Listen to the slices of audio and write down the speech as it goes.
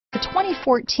The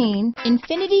 2014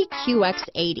 Infiniti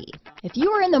QX80. If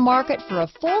you are in the market for a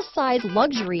full-size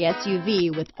luxury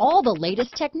SUV with all the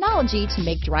latest technology to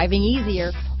make driving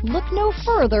easier, look no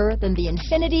further than the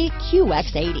Infiniti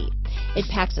QX80.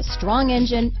 It packs a strong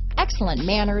engine, excellent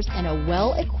manners, and a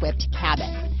well-equipped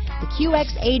cabin. The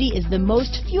QX80 is the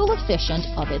most fuel efficient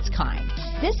of its kind.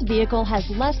 This vehicle has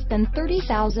less than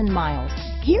 30,000 miles.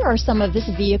 Here are some of this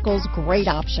vehicle's great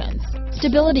options: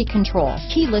 stability control,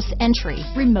 keyless entry,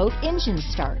 remote engine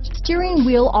start, steering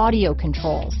wheel audio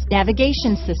controls,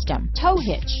 navigation system, tow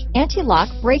hitch, anti-lock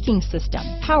braking system,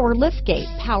 power liftgate,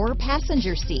 power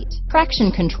passenger seat,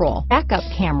 traction control, backup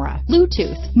camera,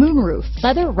 Bluetooth, moonroof,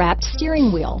 leather-wrapped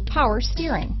steering wheel, power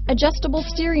steering, adjustable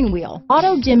steering wheel,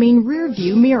 auto-dimming rear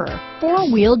view mirror,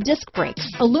 four-wheel disc brakes,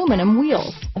 aluminum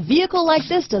wheels. A vehicle like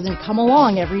this doesn't come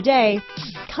along every day.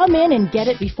 Come in and get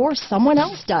it before someone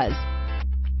else does.